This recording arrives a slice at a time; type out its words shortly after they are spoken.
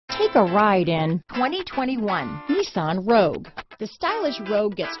Take a ride in 2021 Nissan Rogue. The stylish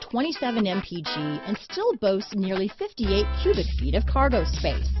Rogue gets 27 mpg and still boasts nearly 58 cubic feet of cargo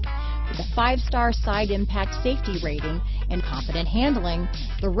space. With a 5-star side impact safety rating and confident handling,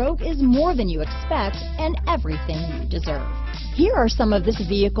 the Rogue is more than you expect and everything you deserve. Here are some of this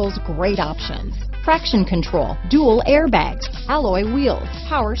vehicle's great options: traction control, dual airbags, alloy wheels,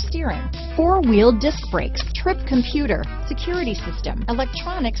 power steering, 4-wheel disc brakes, trip computer, security system,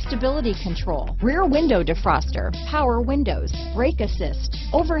 electronic stability control, rear window defroster, power windows, brake assist,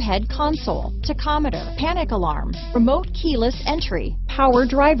 overhead console, tachometer, panic alarm, remote keyless entry, power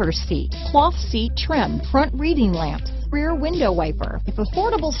driver's seat, cloth seat trim, front reading lamps, rear window wiper. If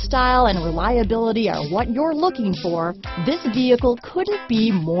affordable style and reliability are what you're looking for, this vehicle couldn't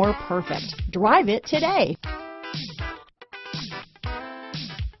be more perfect. Drive it today.